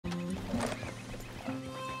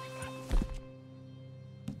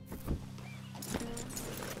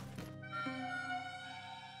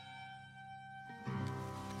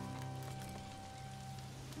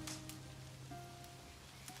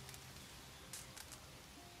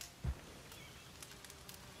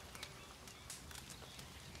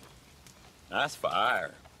Nice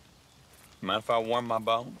fire. Mind if I warm my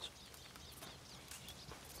bones?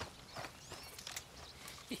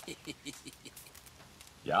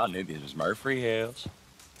 Y'all knew these was Murphy Hills.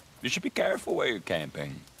 You should be careful where you're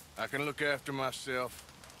camping. I can look after myself.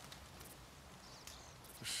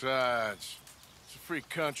 Besides, it's a free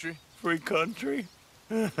country. Free country?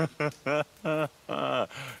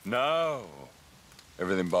 No.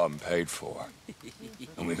 Everything bought and paid for.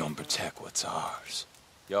 And we gonna protect what's ours.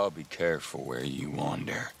 Y'all be careful where you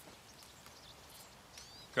wander.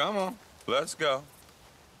 Come on, let's go.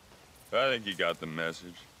 I think you got the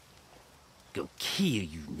message. Go kill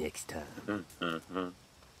you next time.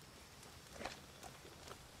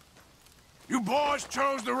 You boys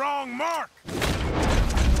chose the wrong mark!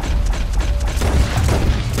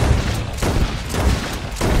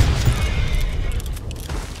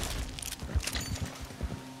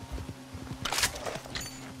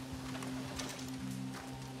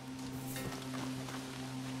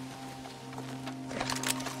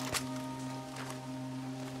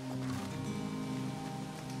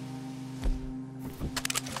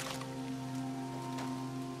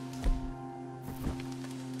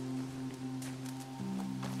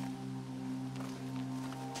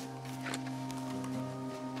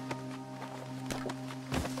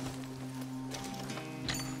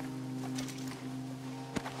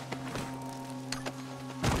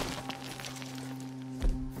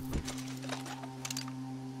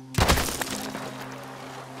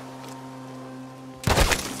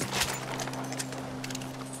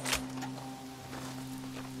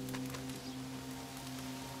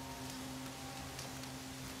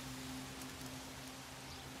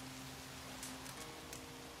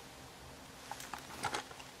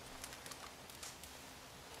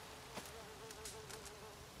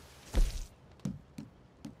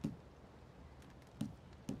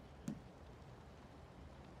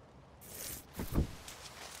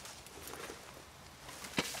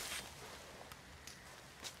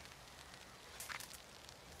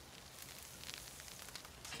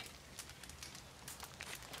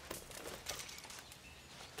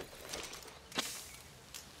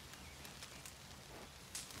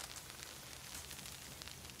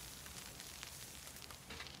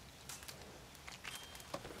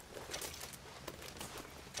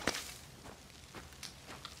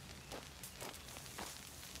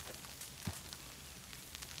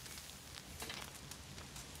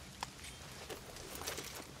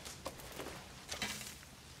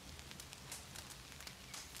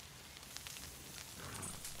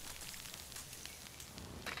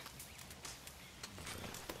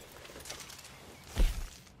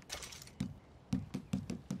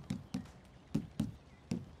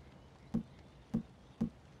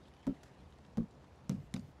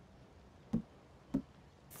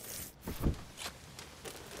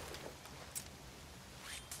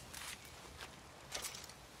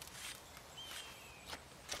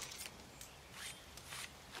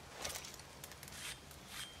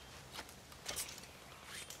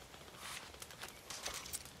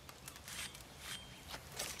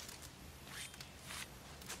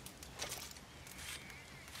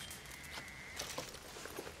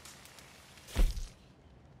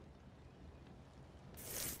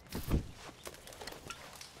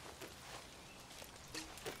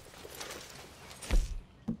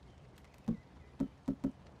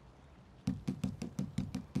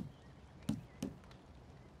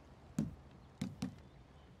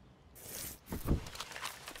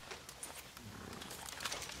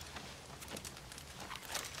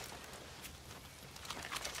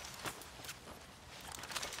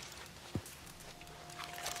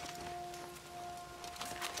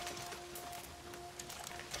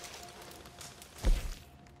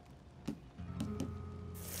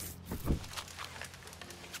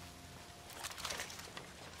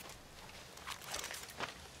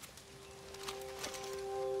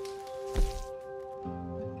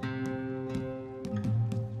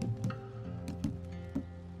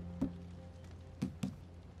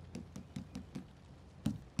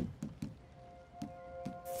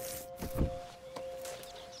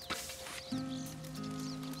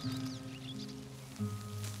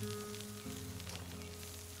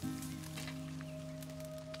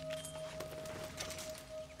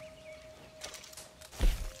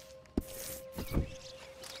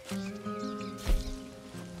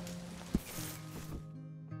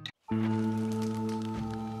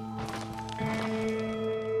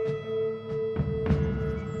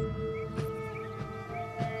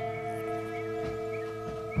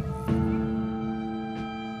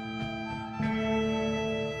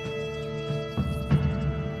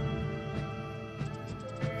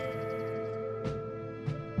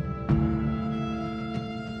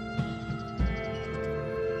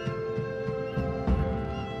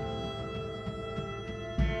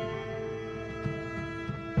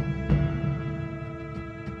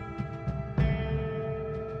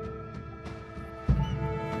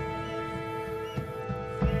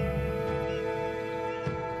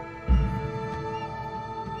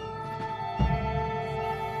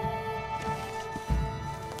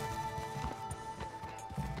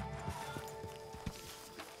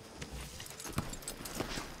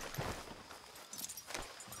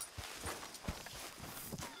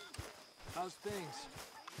 things?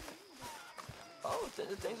 Oh,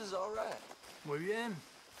 things is all right. Muy bien.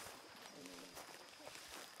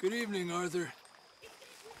 Good evening, Arthur.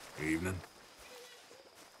 Evening.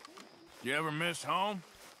 You ever miss home?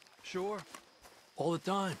 Sure. All the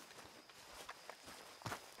time.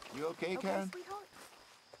 You okay, Karen? Sweetheart?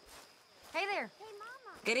 Hey there. Hey,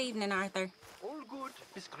 Mama. Good evening, Arthur. All good,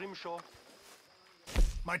 Miss Grimshaw.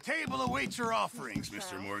 My table awaits your offerings,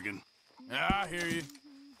 Mr. Morgan. Yeah, I hear you.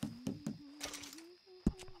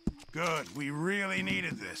 Good. We really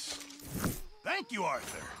needed this. Thank you,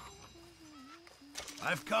 Arthur.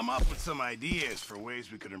 I've come up with some ideas for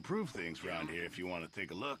ways we could improve things around here if you want to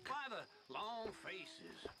take a look. By the long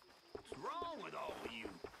faces. What's wrong with all of you?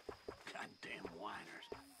 Goddamn whiners.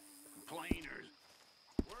 Complainers.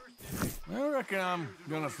 Worse than I reckon I'm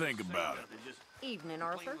gonna think about it. just Evening,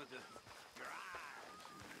 Arthur. with your eyes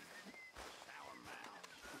and sour mouths.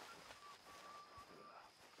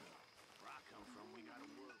 Where I come from, we gotta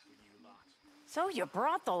work with you lots. So you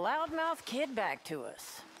brought the loudmouth kid back to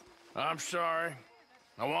us. I'm sorry.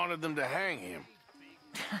 I wanted them to hang him.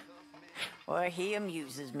 Well, he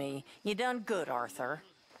amuses me. You done good, Arthur.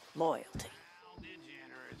 Loyalty.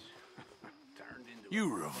 Degenerates. Turned into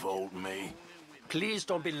You revolt me. Please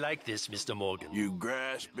don't be like this, Mr. Morgan. You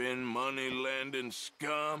grasping, money-lending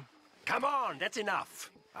scum. Come on, that's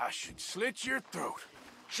enough. I should slit your throat.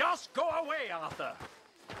 Just go away, Arthur.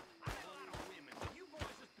 women. You boys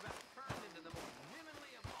just about turned into the most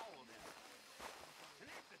womanly of all of them. And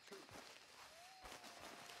that's the truth.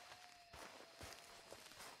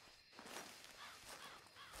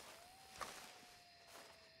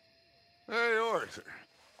 Hey, Arthur.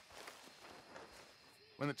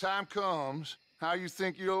 When the time comes, how you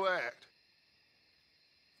think you'll act?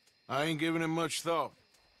 I ain't giving it much thought.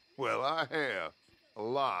 Well, I have. A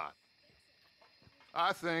lot.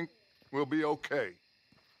 I think we'll be okay.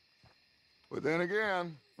 But then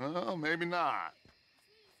again, well, maybe not.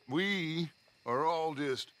 We are all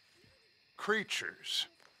just creatures,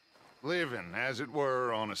 living, as it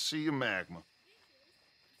were, on a sea of magma.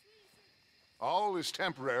 All is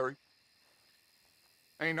temporary.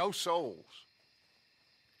 Ain't no souls.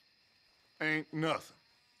 Ain't nothing.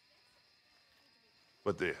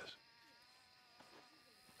 But this.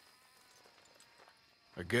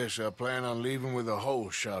 I guess I plan on leaving with a hole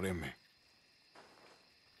shot in me.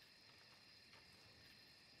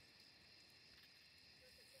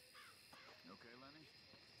 Okay, Lenny?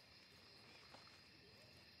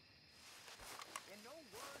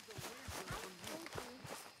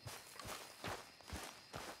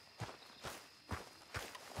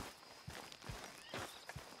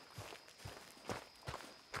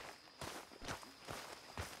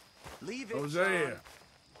 Leave it, Hosea,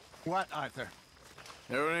 What, Arthur?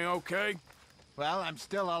 everything okay? Well, I'm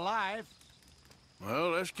still alive.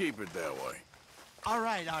 Well, let's keep it that way. All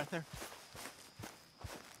right, Arthur.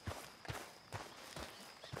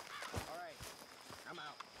 All right. I'm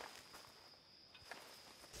out.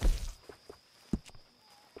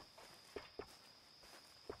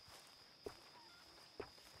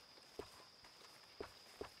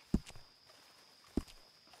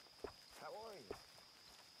 How are you?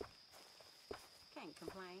 Can't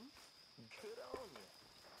complain. Good on you.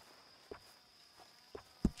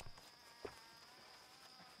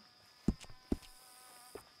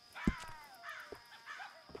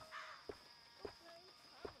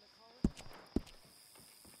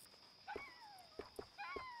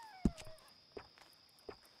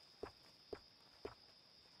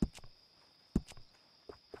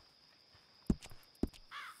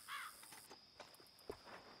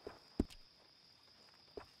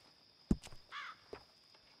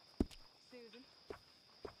 Susan.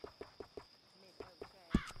 Miss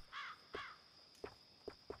O'Shea.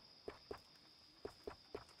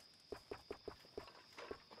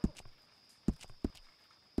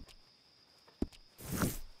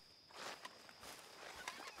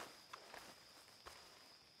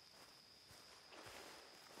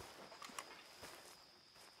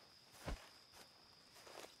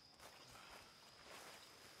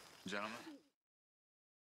 Gentlemen?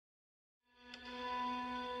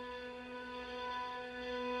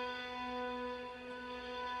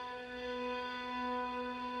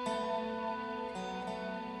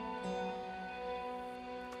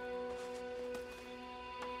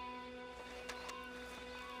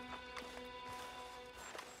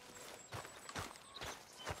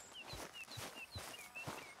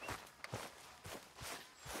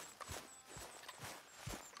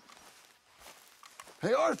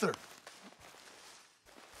 Hey, Arthur!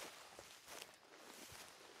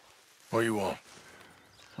 What do you want?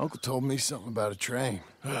 Uncle told me something about a train.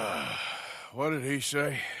 What did he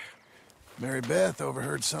say? Mary Beth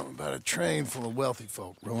overheard something about a train full of wealthy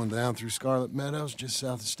folk rolling down through Scarlet Meadows just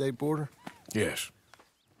south of the state border. Yes.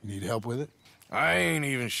 You need help with it? I ain't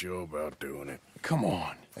even sure about doing it. Come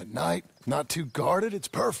on. At night, not too guarded, it's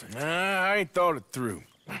perfect. Nah, I ain't thought it through.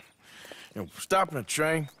 Stopping a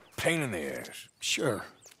train, pain in the ass. Sure,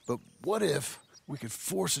 but what if we could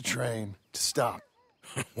force a train to stop?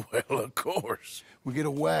 Well, of course. We get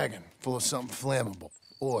a wagon full of something flammable,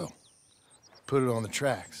 oil. Put it on the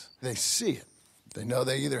tracks. They see it. They know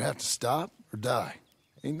they either have to stop or die.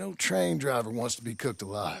 Ain't no train driver wants to be cooked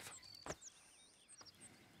alive.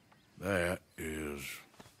 That is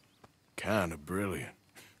kind of brilliant.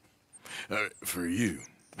 For you.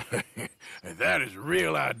 That is a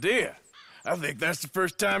real idea. I think that's the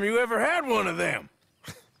first time you ever had one of them.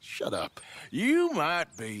 Shut up. You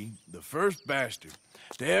might be the first bastard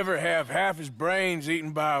to ever have half his brains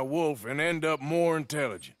eaten by a wolf and end up more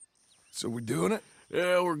intelligent. So we doing it?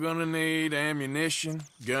 Yeah, we're gonna need ammunition,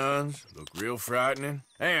 guns, look real frightening,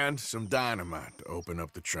 and some dynamite to open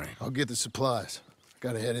up the train. I'll get the supplies.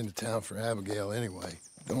 Gotta head into town for Abigail anyway.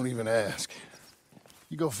 Don't even ask.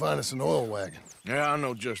 You go find us an oil wagon. Yeah, I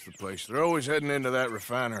know just the place. They're always heading into that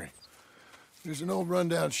refinery. There's an old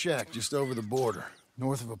rundown shack just over the border,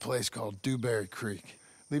 north of a place called Dewberry Creek.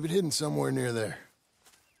 Leave it hidden somewhere near there.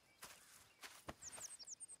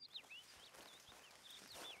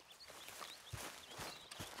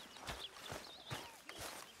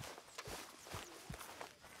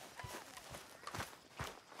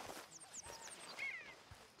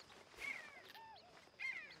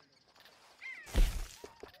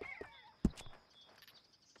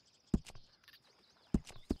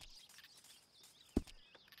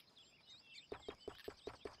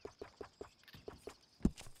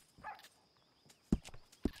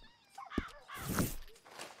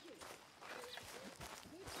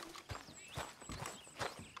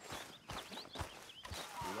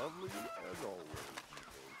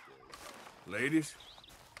 Ladies,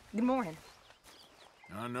 Good morning.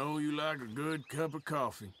 I know you like a good cup of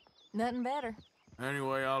coffee. Nothing better.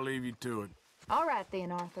 Anyway, I'll leave you to it. All right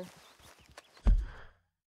then, Arthur.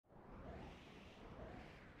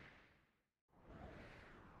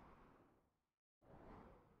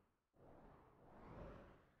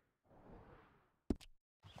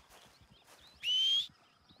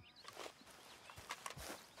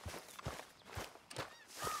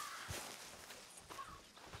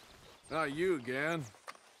 Not you again.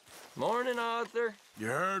 Morning, Arthur. You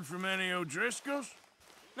heard from any O'Driscolls?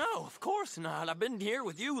 No, of course not. I've been here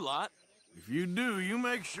with you lot. If you do, you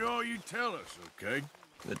make sure you tell us, okay?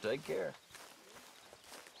 Good, take care.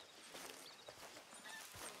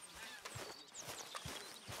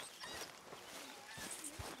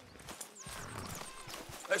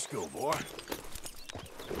 Let's go, boy.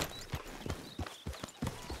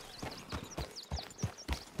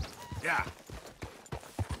 Yeah.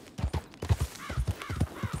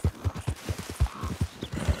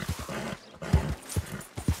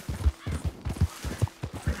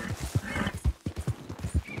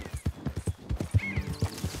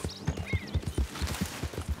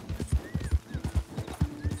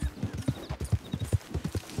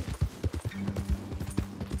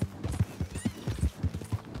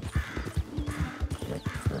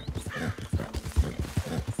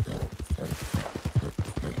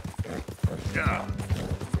 Yeah.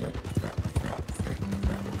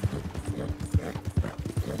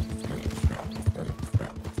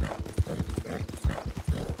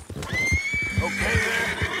 Okay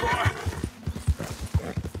there, boy.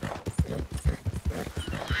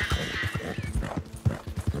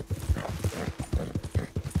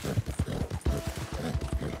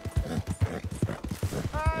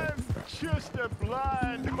 I'm just a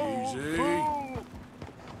blind old Easy. fool.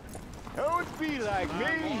 Don't be like me.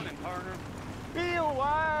 Morning, partner. Be a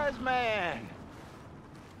wise man.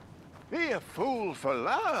 Be a fool for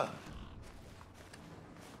love.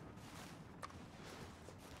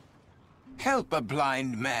 Help a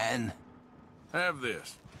blind man. Have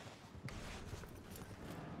this.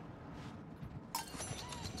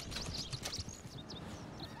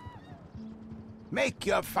 Make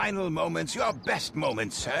your final moments your best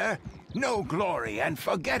moments, sir. No glory and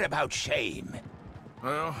forget about shame.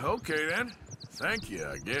 Well, okay then. Thank you,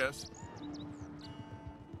 I guess.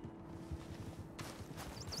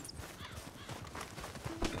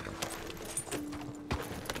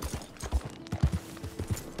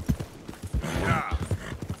 Yeah.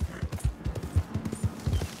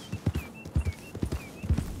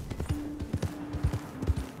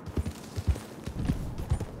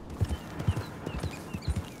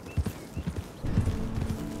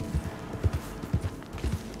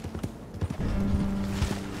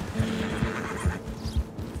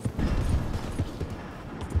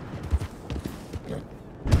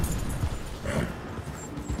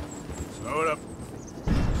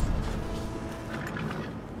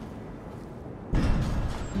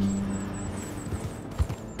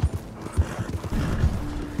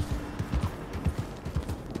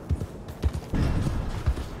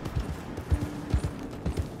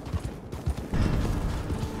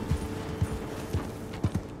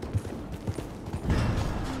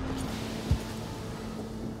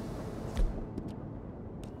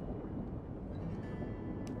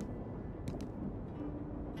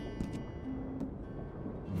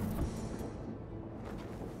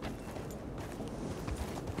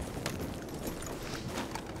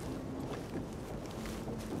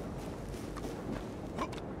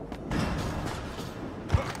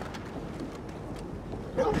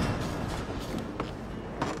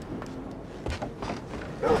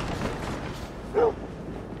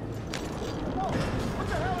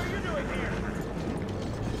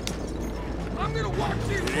 I'm gonna watch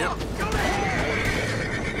you. Yep. Go ahead.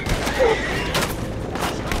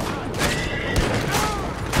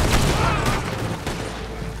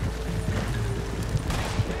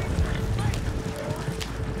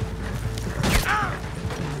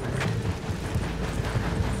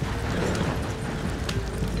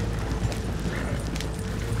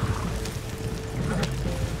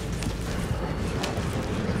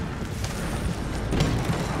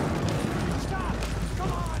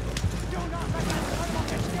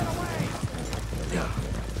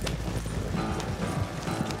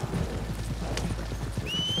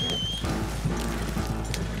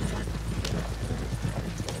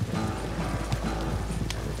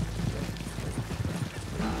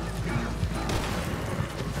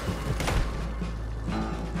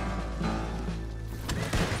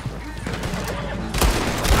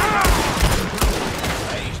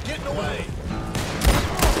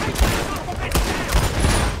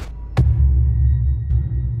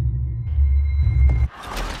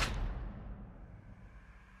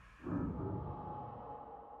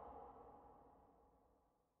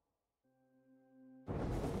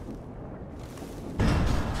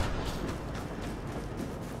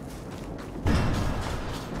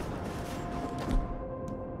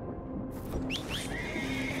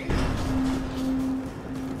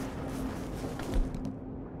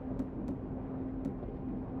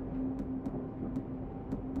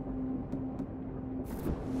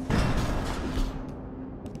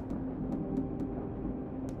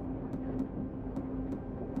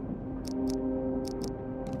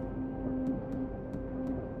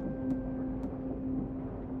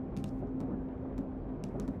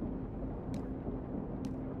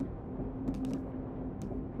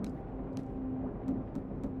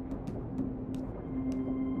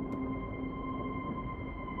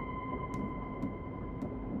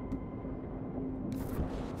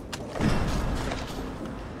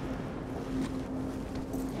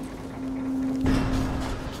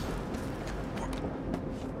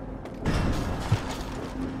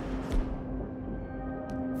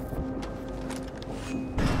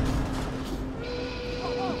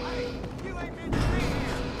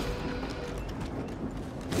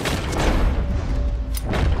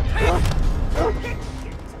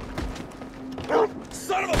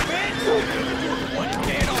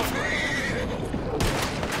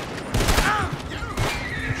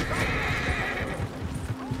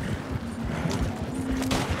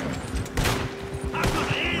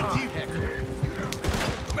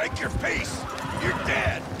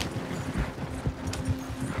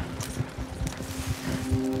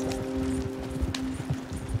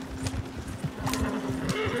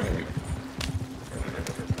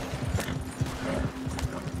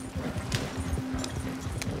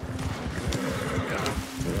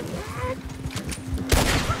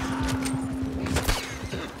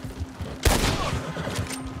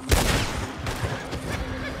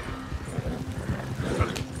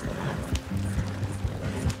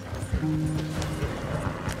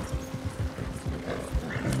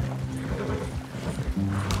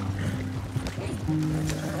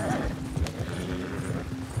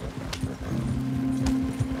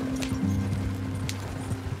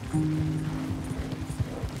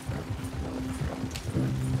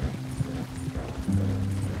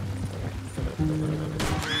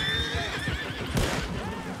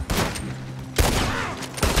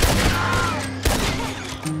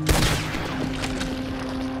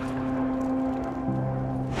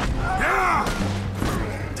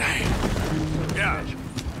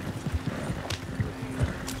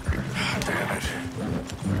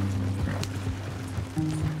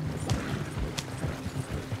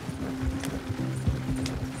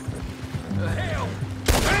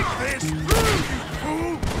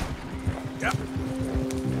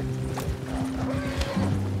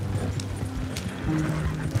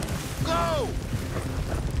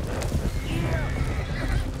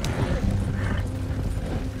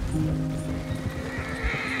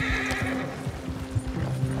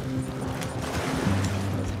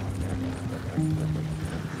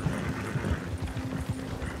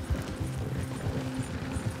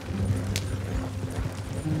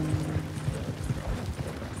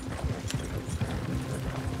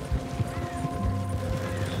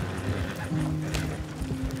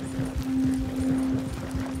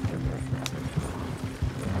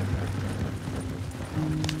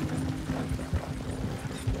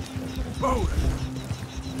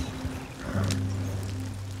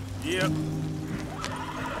 Yep.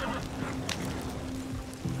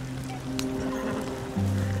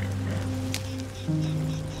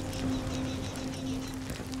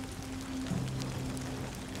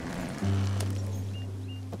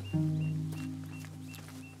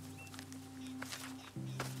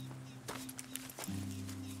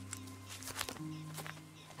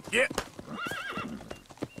 Yeah.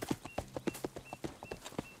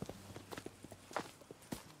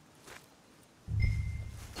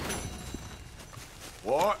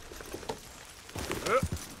 What?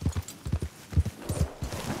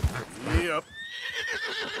 Yep.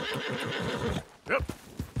 Yep.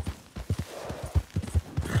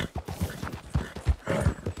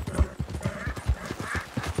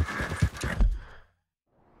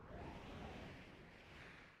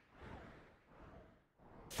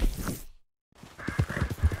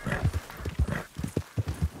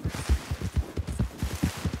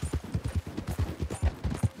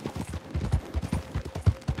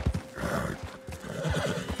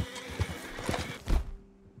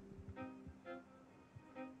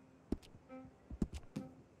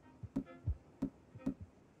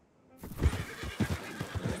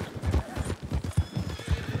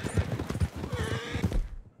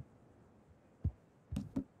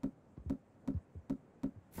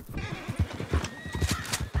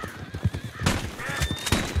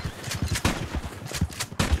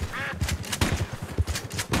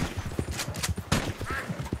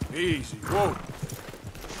 Easy, whoa.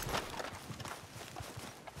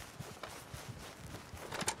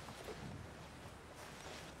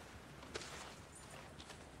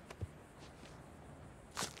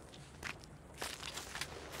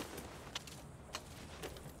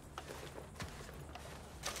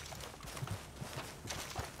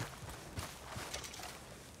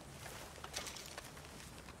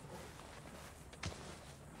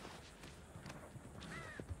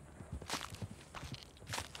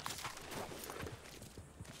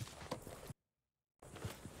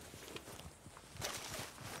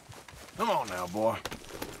 Come on now, boy.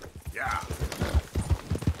 Yeah.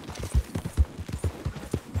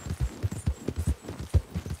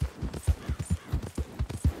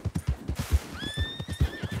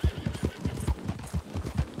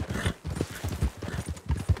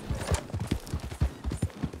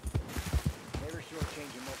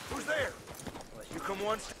 Who's there? You come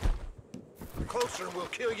one step closer and we'll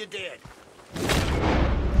kill you dead.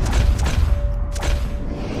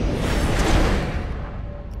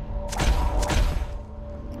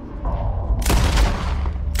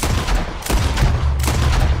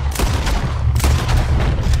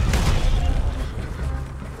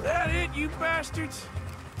 That it, you bastards?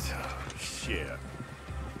 Oh, shit.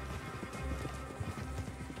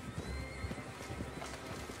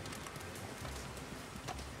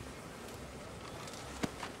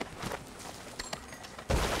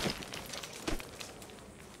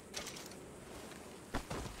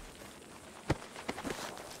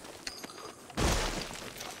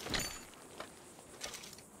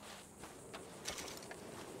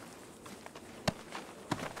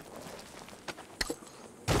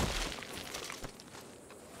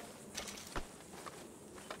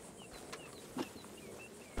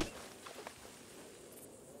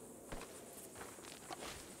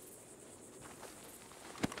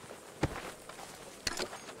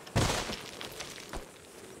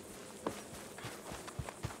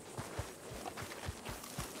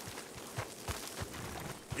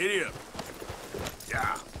 Giddy up.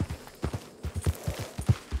 Yeah.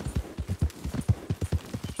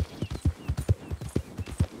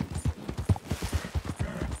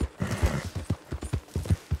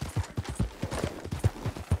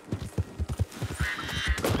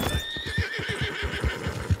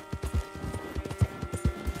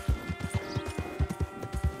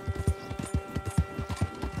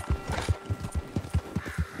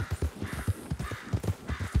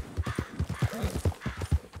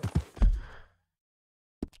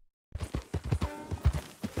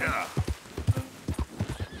 Yeah.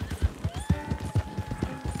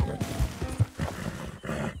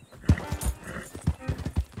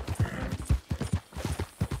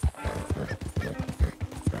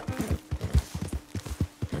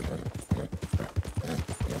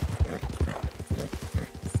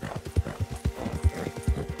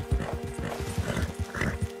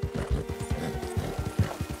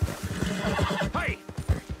 Hey!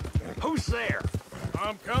 Who's there?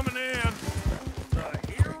 I'm coming in. The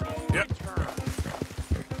hero Yep. returns.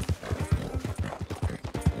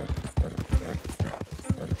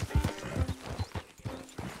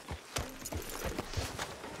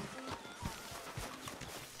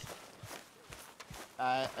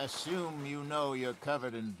 I assume you know you're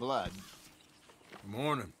covered in blood. Good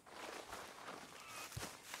morning.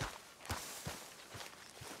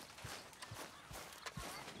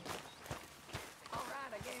 All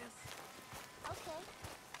right, I guess. Okay.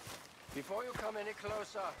 Before you come any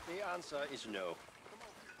closer, the answer is no.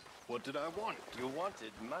 What did I want? You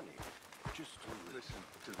wanted money. Just listen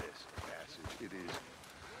to this passage. It is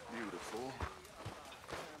beautiful.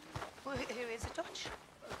 Who is it, Dutch?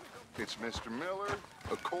 It's Mr. Miller,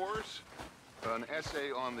 of course. An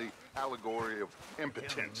essay on the allegory of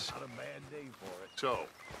impotence. Not a bad day for it. So,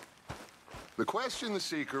 the question the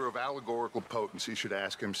seeker of allegorical potency should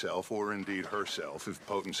ask himself, or indeed herself, if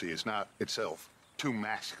potency is not itself too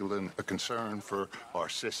masculine a concern for our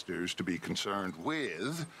sisters to be concerned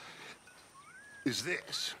with, is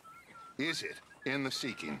this. Is it in the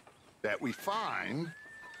seeking that we find,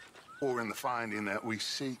 or in the finding that we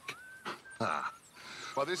seek?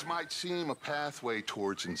 While this might seem a pathway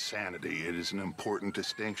towards insanity, it is an important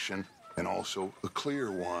distinction, and also a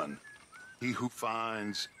clear one. He who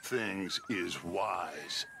finds things is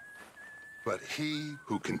wise, but he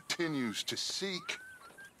who continues to seek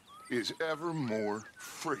is ever more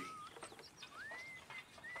free.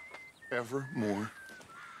 Ever more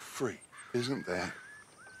free. Isn't that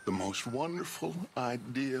the most wonderful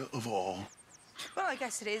idea of all? Well, I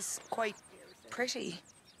guess it is quite pretty.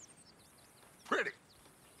 Pretty.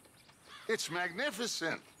 It's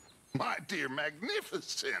magnificent. My dear,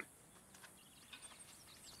 magnificent.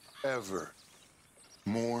 Ever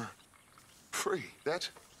more free. That's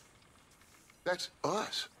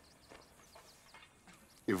us.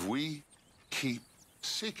 If we keep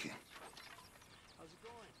seeking,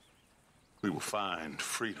 we will find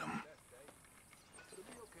freedom.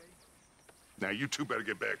 Now, you two better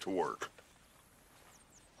get back to work.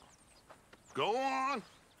 Go on.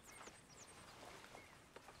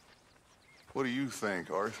 What do you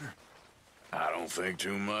think, Arthur? I don't think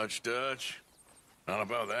too much, Dutch. Not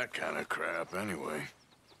about that kind of crap, anyway.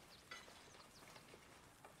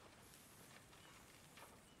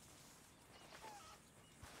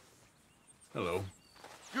 Hello.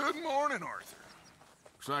 Good morning, Arthur.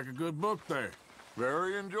 Looks like a good book there.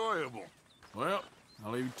 Very enjoyable. Well,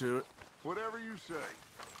 I'll leave you to it. Whatever you say.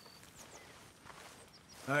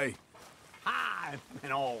 Hey, Hi,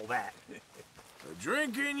 and all that. a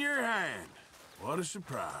drink in your hand. What a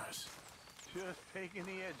surprise. Just taking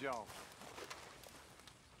the edge off.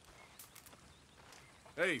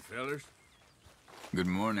 Hey, fellers. Good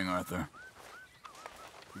morning, Arthur.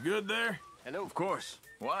 You good there? Hello. Of course.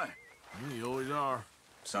 Why? You always are.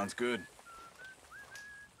 Sounds good.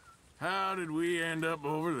 How did we end up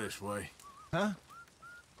over this way? Huh?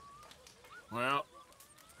 Well,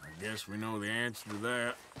 I guess we know the answer to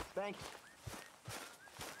that. Thanks.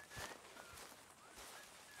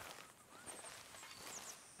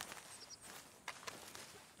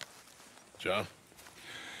 John?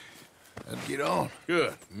 Let's get on.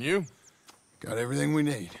 Good. And you? Got everything we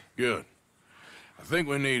need. Good. I think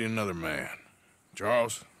we need another man.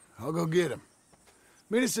 Charles? I'll go get him.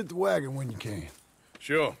 Meet us at the wagon when you can.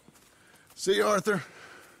 Sure. See, Arthur?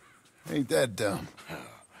 Ain't that dumb.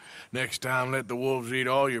 Next time, let the wolves eat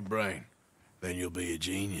all your brain. Then you'll be a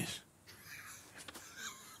genius.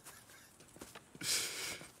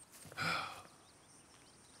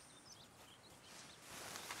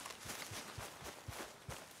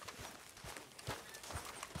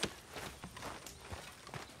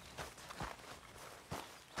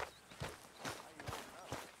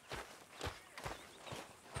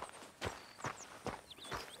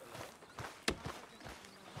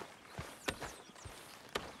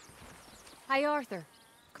 Hey, Arthur.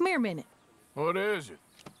 Come here a minute. What is it?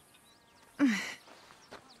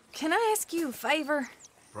 Can I ask you a favor?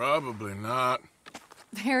 Probably not.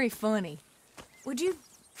 Very funny. Would you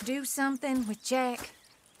do something with Jack?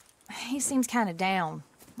 He seems kind of down.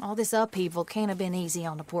 All this upheaval can't have been easy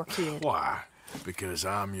on the poor kid. Why? Because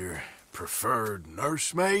I'm your preferred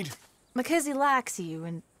nursemaid? Because he likes you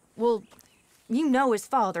and, well, you know his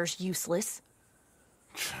father's useless.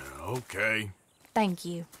 Okay. Thank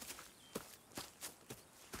you.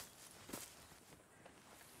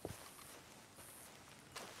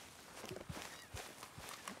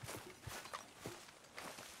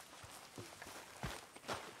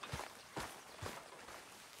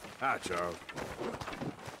 Hi, Charles.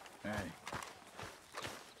 Hey.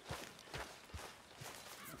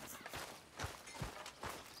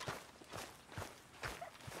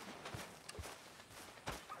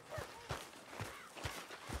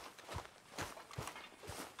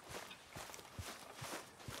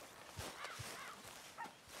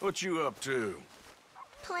 What you up to?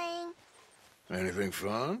 Playing, Anything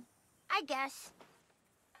fun? I guess.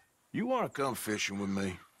 You want to come fishing with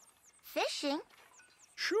me? Fishing?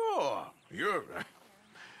 Sure. You're...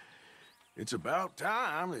 It's about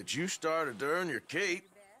time that you started to earn your keep.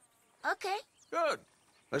 Okay. Good.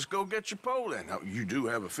 Let's go get your pole then. Now, you do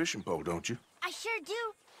have a fishing pole, don't you? I sure do.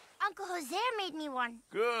 Uncle Jose made me one.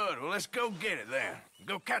 Good. Well, let's go get it then.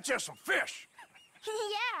 Go catch us some fish.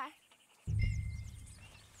 Yeah.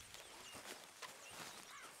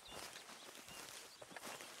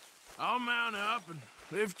 I'll mount up and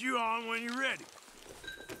lift you on when you're ready.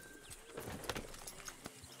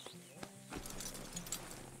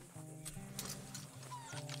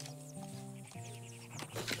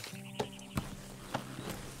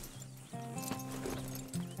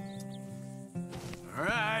 All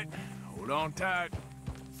right, hold on tight.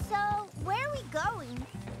 So, where are we going?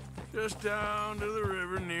 Just down to the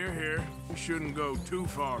river near here. We shouldn't go too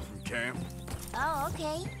far from camp. Oh,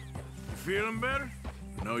 okay. You feeling better?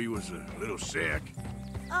 I know you was a little sick.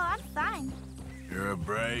 Oh, I'm fine. You're a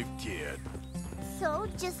brave kid. So,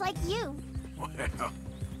 just like you. Well,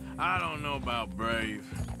 I don't know about brave.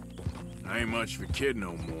 I ain't much of a kid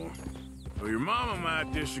no more. Well, your mama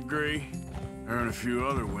might disagree. Her and a few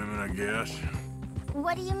other women, I guess.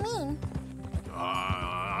 What do you mean?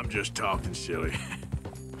 I'm just talking silly.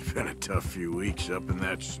 It's been a tough few weeks up in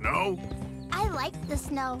that snow. I like the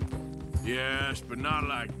snow. Yes, but not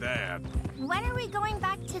like that. When are we going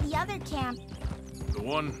back to the other camp? The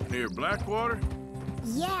one near Blackwater?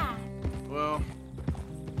 Yeah. Well,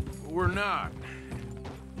 we're not.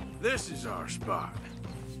 This is our spot.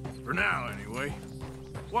 For now, anyway.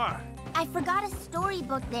 Why? I forgot a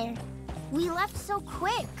storybook there. We left so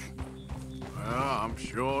quick. Well, I'm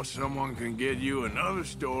sure someone can get you another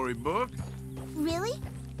storybook. Really?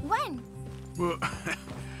 When? Well,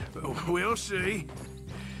 we'll see.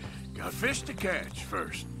 Got fish to catch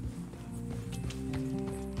first.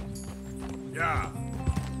 Yeah.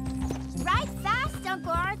 Ride fast,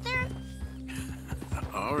 Uncle Arthur.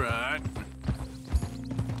 All right.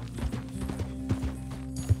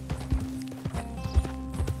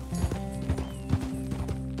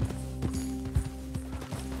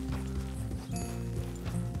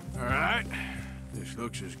 All right. This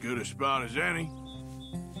looks as good a spot as any.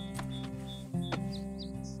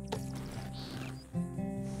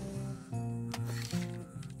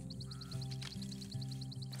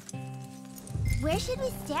 Where should we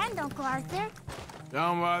stand, Uncle Arthur?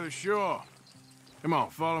 Down by the shore. Come on,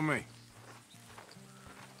 follow me.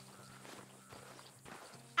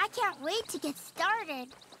 I can't wait to get started.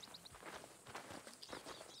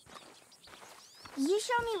 You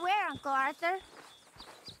show me where, Uncle Arthur.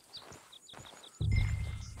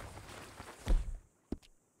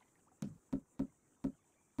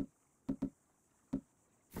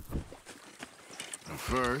 Now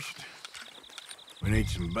first, we need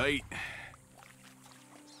some bait.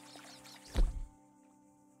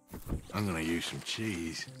 I'm gonna use some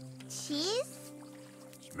cheese. Cheese?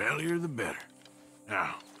 Smellier the better.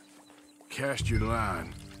 Now, cast your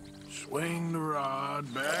line. Swing the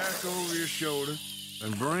rod back over your shoulder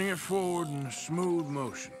and bring it forward in a smooth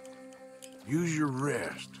motion. Use your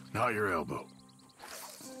wrist, not your elbow.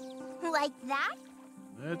 Like that?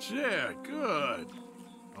 That's it. Good.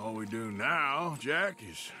 All we do now, Jack,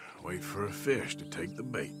 is wait for a fish to take the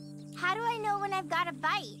bait. How do I know when I've got a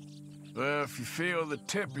bite? Well, if you feel the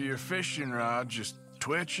tip of your fishing rod just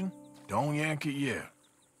twitching, don't yank it yet.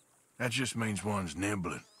 That just means one's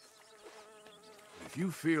nibbling. If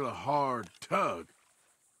you feel a hard tug,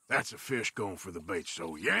 that's a fish going for the bait,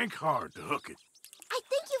 so yank hard to hook it. I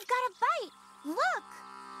think you've got a bite. Look!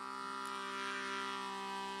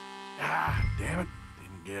 Ah, damn it.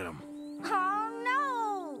 Didn't get him. Oh,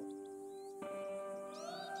 no!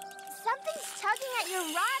 Something's tugging at your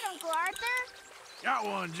rod, Uncle Arthur. Got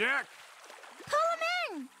one, Jack. Pull him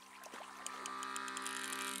in!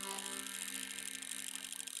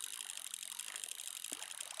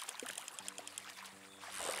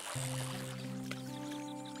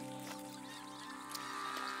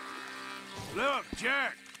 Look,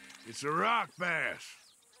 Jack. It's a rock bass.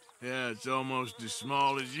 Yeah, it's almost as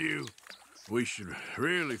small as you. We should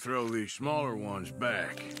really throw these smaller ones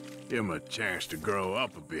back. Give them a chance to grow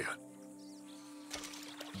up a bit.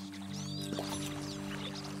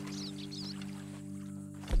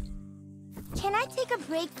 Can I take a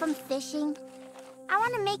break from fishing? I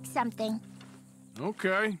want to make something.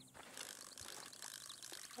 Okay.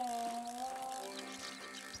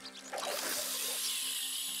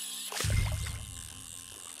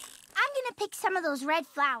 I'm gonna pick some of those red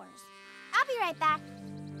flowers. I'll be right back.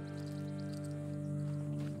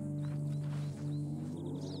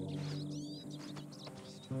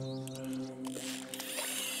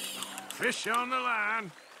 Fish on the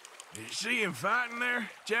line. You see him fighting there,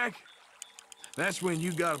 Jack? That's when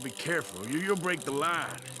you gotta be careful. You'll break the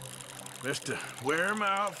line. Best to wear him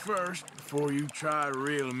out first before you try to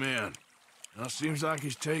reel him in. Well, seems like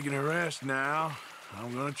he's taking a rest now.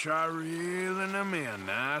 I'm gonna try reeling him in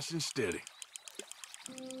nice and steady.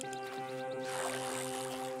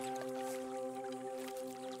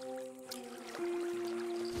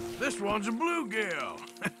 This one's a bluegill.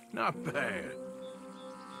 Not bad.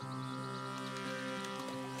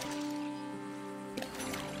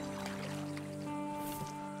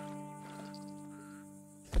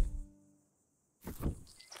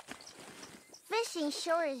 Fishing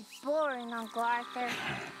sure is boring, Uncle Arthur.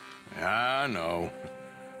 I know.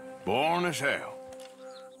 Boring as hell.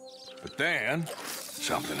 But then,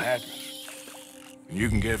 something happens. And you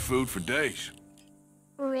can get food for days.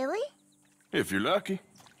 Really? If you're lucky.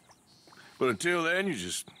 But until then, you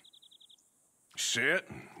just sit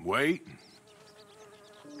and wait and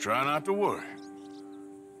try not to worry.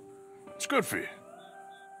 It's good for you.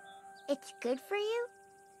 It's good for you?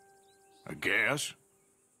 I guess.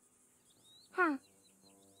 Huh.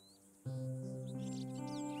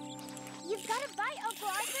 You've got a bite, Uncle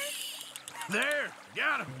Arthur? There!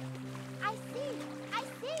 Got him! I see. I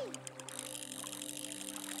see.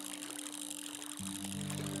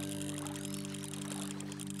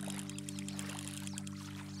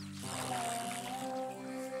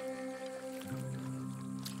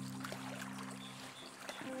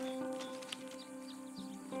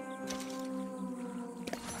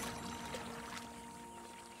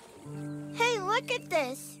 Hey, look at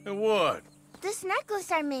this. And what? This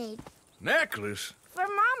necklace I made. Necklace? For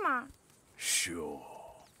Mama. Sure.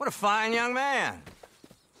 What a fine young man.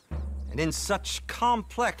 And in such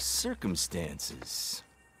complex circumstances.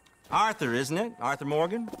 Arthur, isn't it? Arthur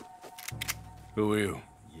Morgan? Who are you?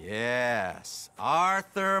 Yes,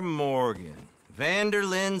 Arthur Morgan.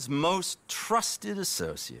 Vanderlyn's most trusted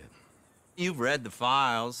associate. You've read the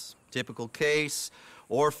files. Typical case.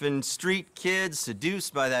 Orphaned street kid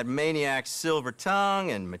seduced by that maniac's silver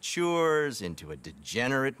tongue and matures into a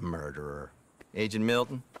degenerate murderer. Agent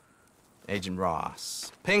Milton? Agent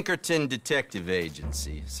Ross. Pinkerton Detective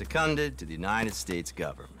Agency, seconded to the United States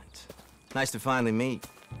government. Nice to finally meet.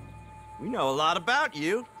 We know a lot about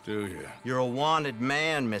you. Do you? You're a wanted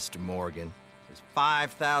man, Mr. Morgan. There's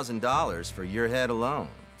 $5,000 for your head alone.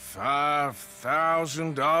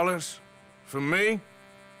 $5,000? For me?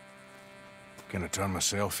 Can I turn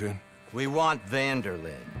myself in? We want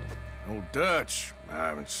Vanderlyn. Old Dutch. I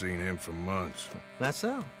haven't seen him for months. That's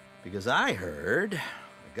so. Because I heard a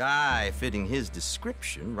guy fitting his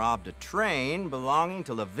description robbed a train belonging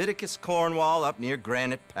to Leviticus Cornwall up near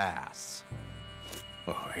Granite Pass.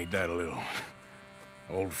 Oh, ain't that a little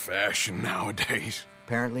old-fashioned nowadays?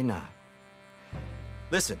 Apparently not.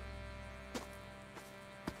 Listen.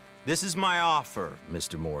 This is my offer,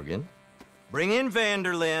 Mr. Morgan. Bring in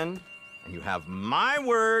Vanderlyn, and you have my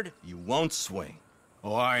word you won't swing.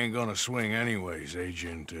 Oh, I ain't gonna swing anyways,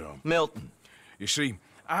 Agent, Milton. You see,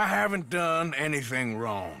 I haven't done anything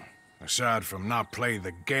wrong, aside from not playing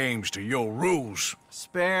the games to your rules.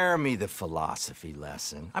 Spare me the philosophy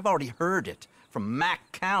lesson. I've already heard it from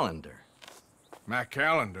Mac Callender. Mac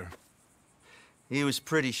Callender? He was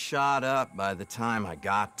pretty shot up by the time I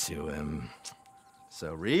got to him.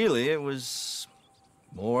 So really, it was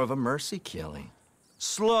more of a mercy killing.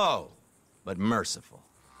 Slow, but merciful.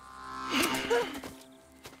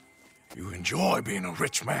 You enjoy being a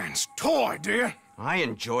rich man's toy, do you? I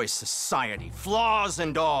enjoy society, flaws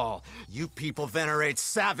and all. You people venerate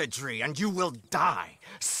savagery, and you will die.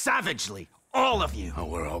 Savagely, all of you. Oh,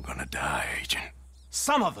 we're all gonna die, Agent.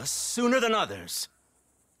 Some of us sooner than others.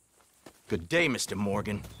 Good day, Mr.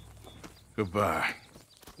 Morgan. Goodbye.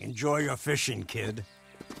 Enjoy your fishing, kid,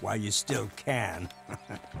 while you still can.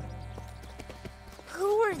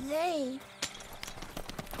 Who are they?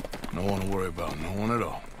 No one to worry about, no one at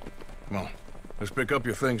all. Come on, let's pick up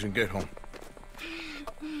your things and get home.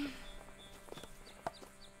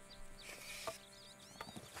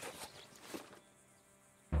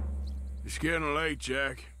 It's getting late,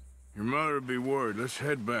 Jack. Your mother'll be worried. Let's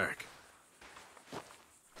head back.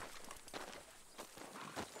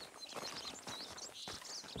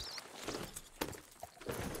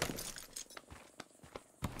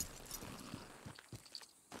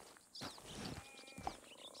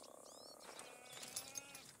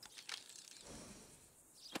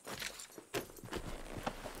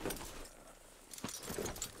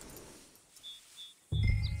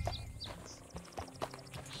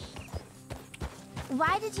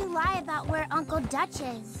 Why did you lie about where Uncle Dutch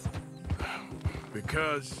is?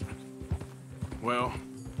 Because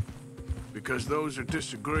those are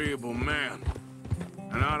disagreeable men.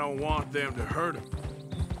 And I don't want them to hurt him.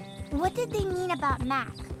 What did they mean about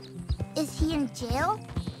Mac? Is he in jail?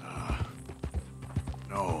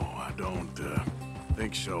 No, I don't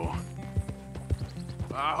think so.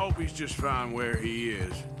 I hope he's just fine where he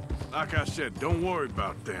is. Like I said, don't worry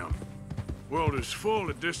about them. World is full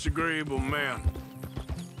of disagreeable men.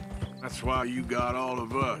 That's why you got all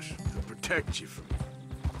of us, to protect you from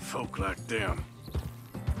folk like them.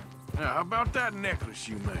 Now, how about that necklace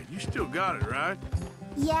you made? You still got it, right?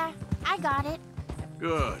 Yeah, I got it.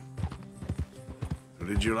 Good. So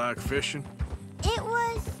did you like fishing? It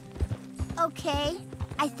was okay,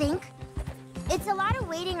 I think. It's a lot of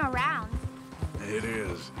waiting around. It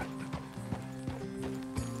is.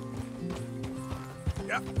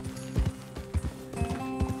 Yep.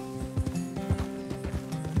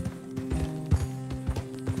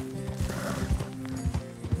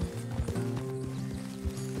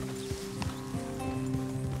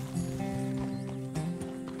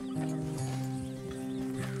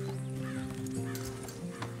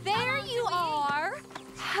 There you are.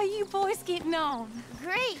 How you boys getting on?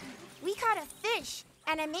 Great. We caught a fish,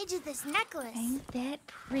 and I made you this necklace. Ain't that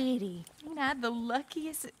pretty? Ain't I the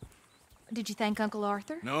luckiest? Did you thank Uncle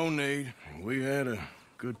Arthur? No need. We had a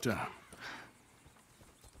good time.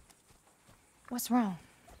 What's wrong?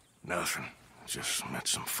 Nothing. Just met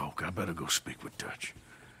some folk. I better go speak with Dutch.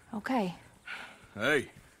 Okay. Hey,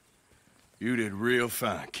 you did real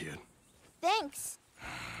fine, kid. Thanks.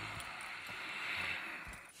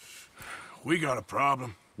 We got a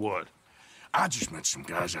problem. What? I just met some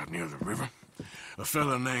guys out near the river. A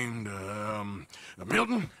fella named,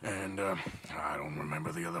 Milton, and, I don't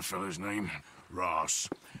remember the other fella's name. Ross.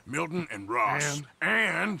 Milton and Ross.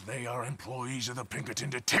 And they are employees of the Pinkerton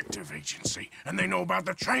Detective Agency. And they know about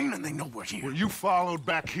the train, and they know we're here. Were you followed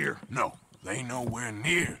back here? No, they know we're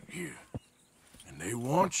near here. And they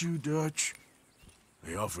want you, Dutch.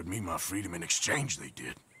 They offered me my freedom in exchange, they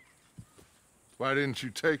did. Why didn't you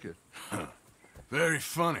take it? Very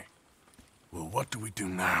funny. Well, what do we do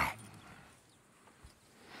now?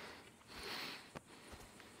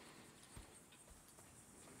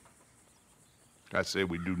 I say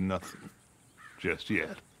we do nothing. Just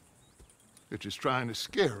yet. They're just trying to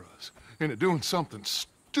scare us into doing something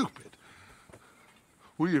stupid.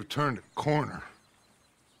 We have turned a corner.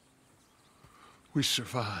 We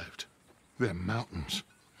survived them mountains.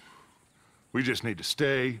 We just need to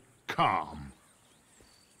stay calm.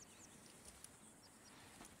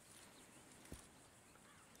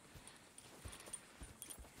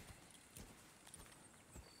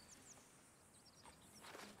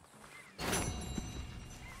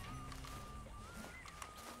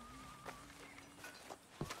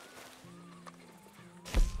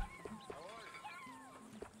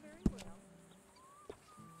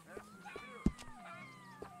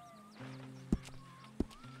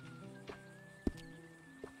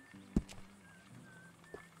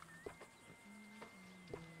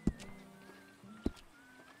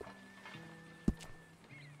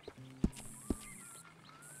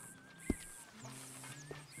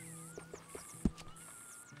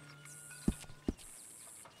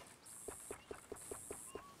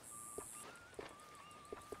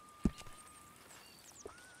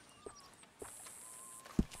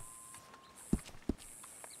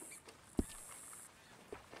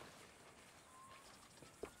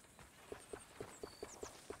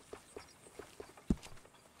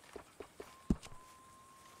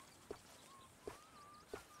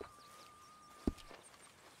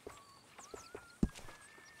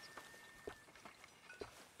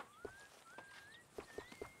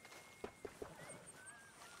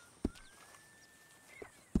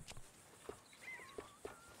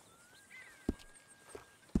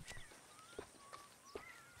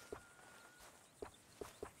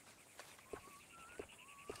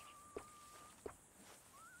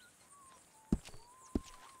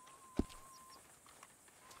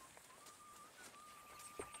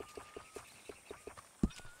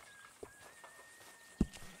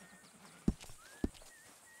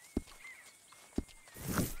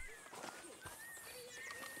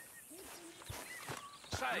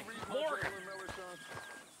 Say, Morgan.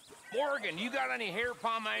 Morgan, you got any hair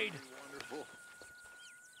pomade?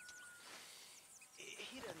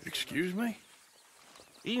 Excuse me?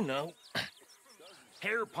 You know,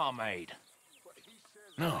 hair pomade.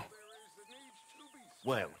 No.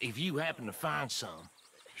 Well, if you happen to find some.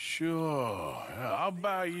 Sure. I'll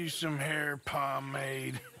buy you some hair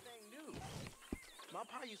pomade. My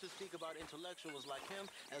pa used to speak about intellectuals like him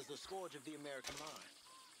as the scourge of the American mind.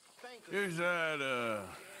 Here's that,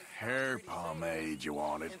 hair pomade you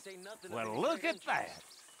wanted. Well, look at that.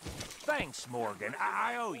 Thanks, Morgan.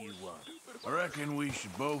 I owe you one. I reckon we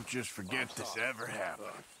should both just forget this ever happened.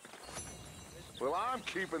 Well, I'm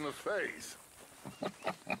keeping the faith.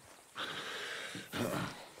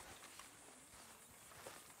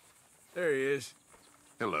 There he is.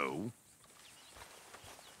 Hello.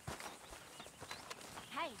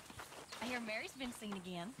 Hey, I hear Mary's been seen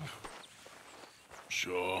again.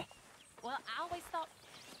 Sure. Well, I always thought...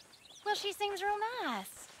 Well, she seems real nice.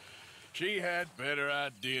 She had better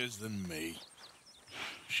ideas than me.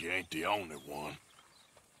 She ain't the only one.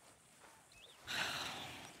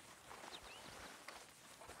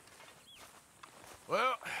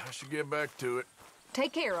 Well, I should get back to it.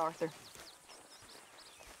 Take care, Arthur.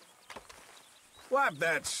 Wipe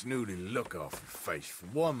that snooty look off your face for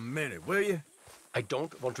 1 minute, will you? I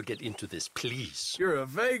don't want to get into this, please. You're a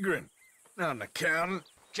vagrant, not an accountant.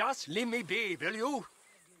 Just leave me be, will you?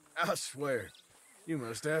 I swear, you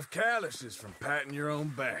must have calluses from patting your own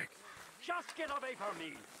back. Just get away from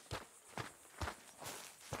me.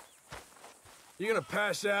 You gonna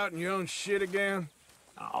pass out in your own shit again?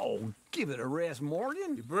 Oh, give it a rest,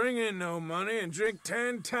 Morgan. You bring in no money and drink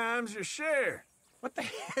 10 times your share. What the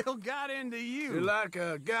hell got into you? You're like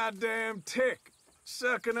a goddamn tick,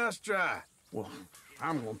 sucking us dry. Well,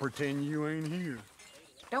 I'm gonna pretend you ain't here.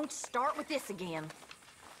 Don't start with this again.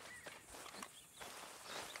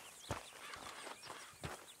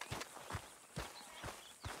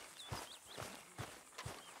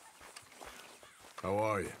 How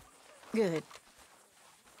are you? Good.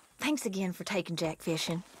 Thanks again for taking Jack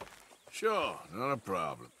fishing. Sure, not a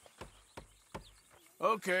problem.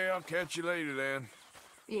 Okay, I'll catch you later then.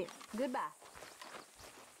 Yeah, goodbye.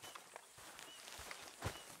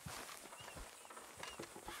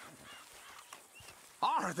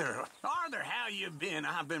 Arthur, how you been?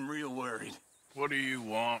 I've been real worried. What do you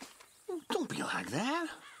want? Don't be like that.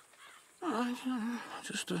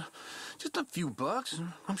 Just a few bucks,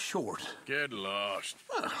 and I'm short. Get lost.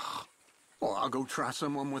 Well, I'll go try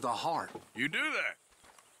someone with a heart. You do that.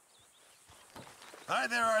 Hi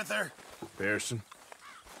there, Arthur. Pearson.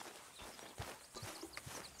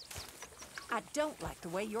 I don't like the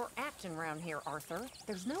way you're acting around here, Arthur.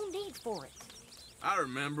 There's no need for it. I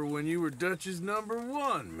remember when you were Dutch's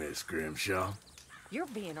 #1, Miss Grimshaw. You're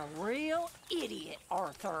being a real idiot,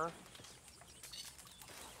 Arthur.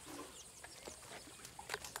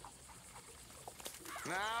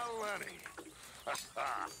 Now, Lenny.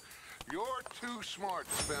 You're too smart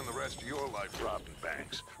to spend the rest of your life robbing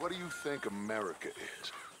banks. What do you think America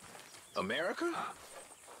is? America?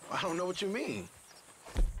 I don't know what you mean.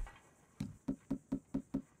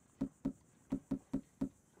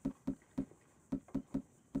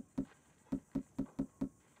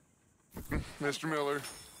 Mr. Miller,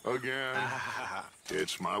 again.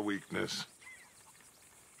 It's my weakness.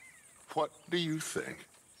 What do you think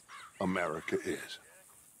America is?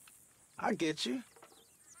 I get you.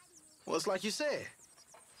 Well, it's like you said.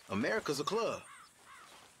 America's a club.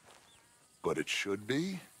 But it should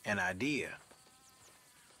be? An idea.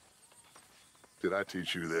 Did I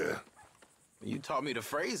teach you that? You taught me the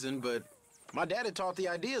phrasing, but my daddy taught the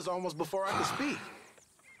ideas almost before I could speak.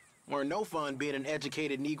 Weren't no fun being an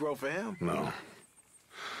educated Negro for him. No.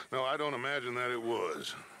 No, I don't imagine that it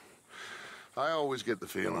was. I always get the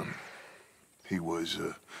feeling he was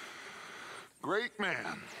a great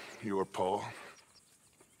man, your Paul.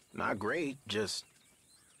 Not great, just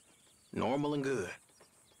normal and good.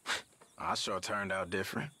 I sure turned out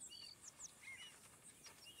different.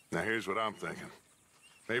 Now, here's what I'm thinking.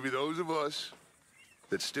 Maybe those of us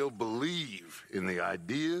that still believe in the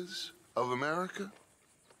ideas of America,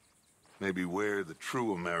 maybe we're the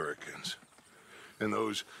true Americans. And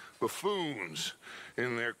those buffoons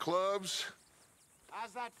in their clubs,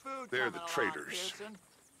 How's that food they're the coming along, traitors. Pearson?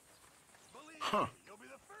 Huh.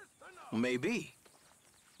 Maybe.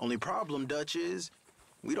 Only problem, Dutch, is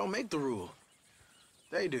we don't make the rule.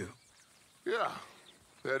 They do. Yeah,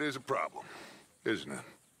 that is a problem, isn't it?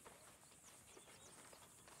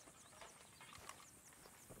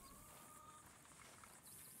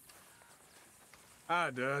 Hi,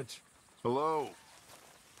 Dutch. Hello.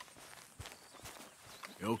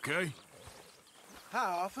 You okay?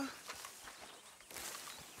 Hi, Arthur.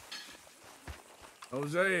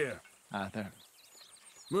 Hosea. Arthur.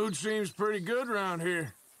 Mood seems pretty good around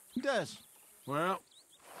here. It does. Well,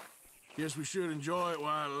 guess we should enjoy it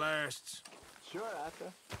while it lasts. Sure,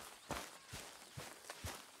 Arthur.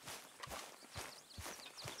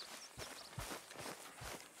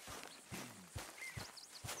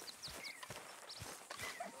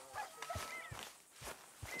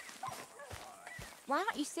 Why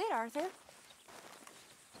don't you sit, Arthur?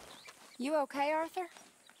 You okay, Arthur?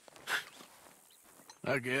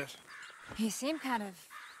 I guess. You seem kind of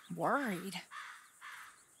worried.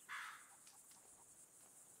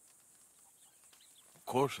 Of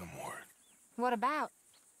course I'm worried. What about?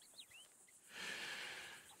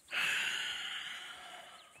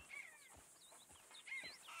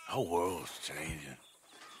 The whole world's changing.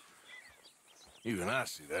 Even I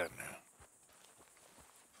see that now.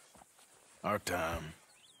 Our time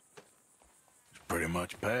is pretty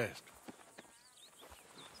much past.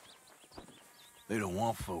 They don't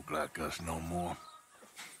want folk like us no more.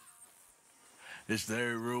 This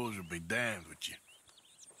very rules will be damned with you.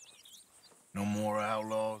 No more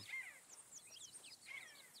outlaws.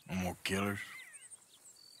 No more killers.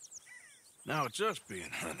 Now it's us being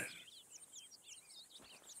hunted.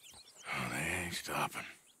 Oh, they ain't stopping.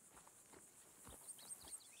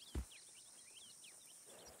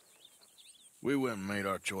 We went and made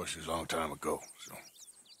our choices a long time ago, so...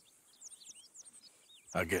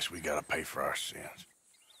 I guess we gotta pay for our sins.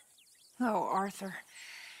 Oh, Arthur.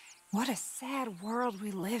 What a sad world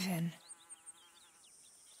we live in.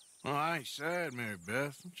 Well, I ain't sad, Mary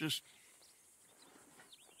Beth.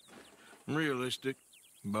 I'm realistic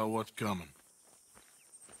about what's coming.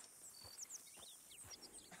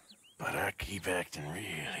 But I keep acting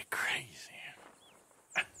really crazy.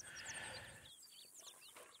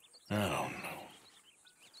 I don't know.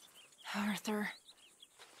 Arthur.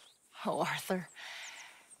 Oh, Arthur.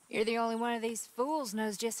 You're the only one of these fools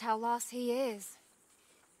knows just how lost he is.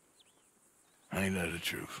 Ain't that the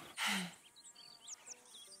truth?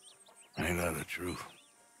 Ain't that the truth?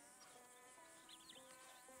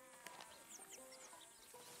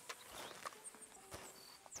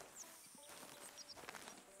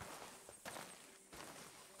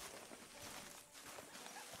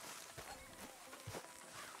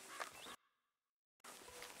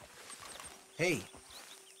 Hey.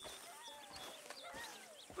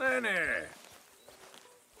 Lenny!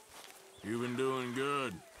 You've been doing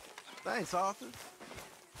good. Thanks, Arthur.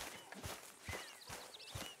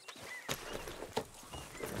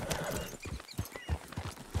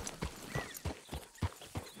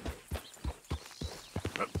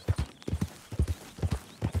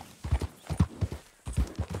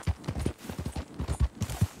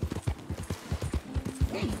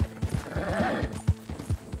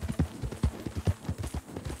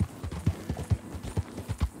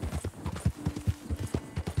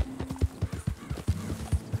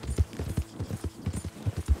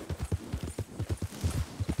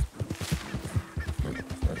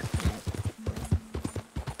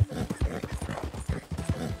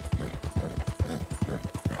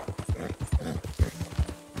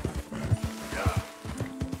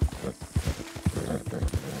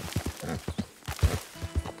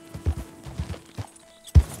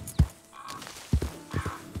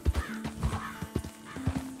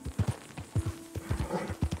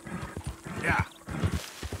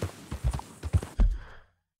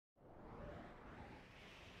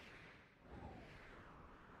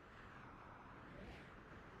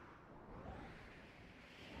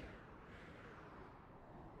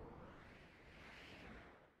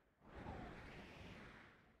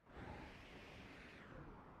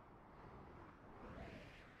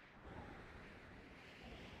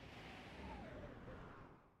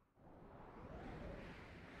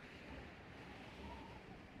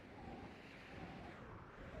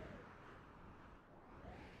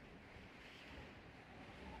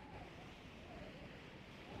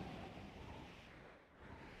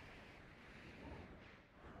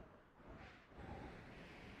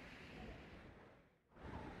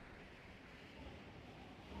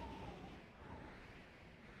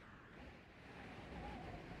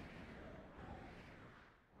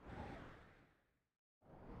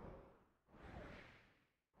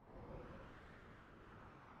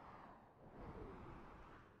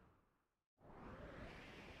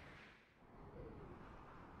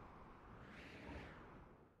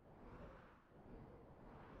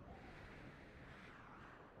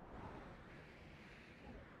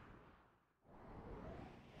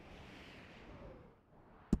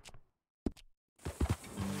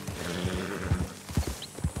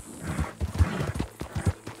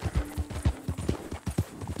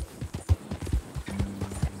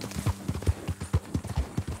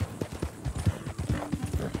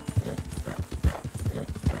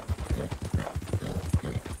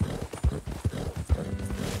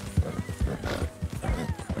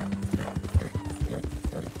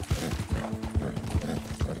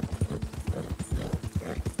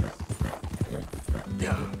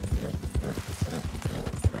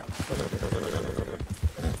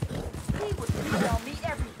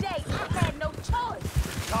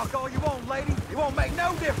 won't make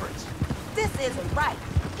no difference. This isn't right.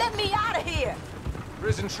 Let me out of here.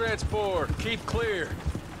 Prison transport. Keep clear.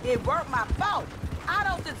 It weren't my fault. I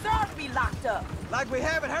don't deserve to be locked up. Like we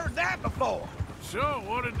haven't heard that before. So,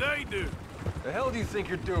 what did they do? The hell do you think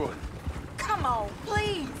you're doing? Come on,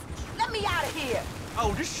 please. Let me out of here.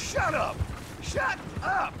 Oh, just shut up. Shut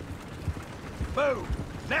up. Move.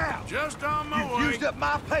 Now. Just on my way. You've used up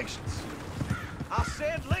my patience. I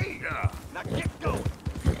said leave. Yeah. Now get going.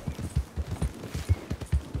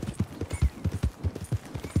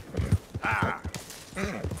 Ah.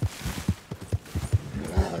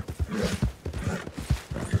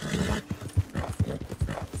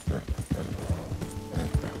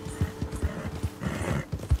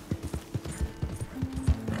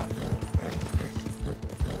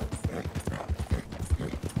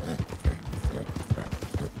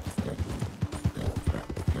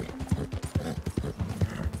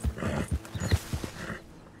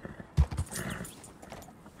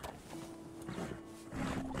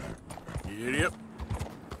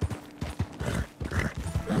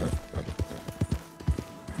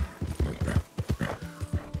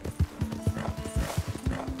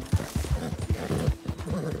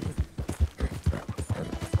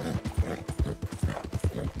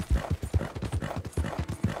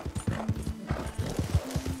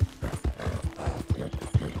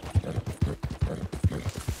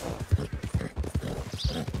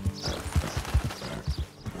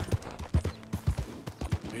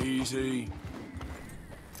 easy.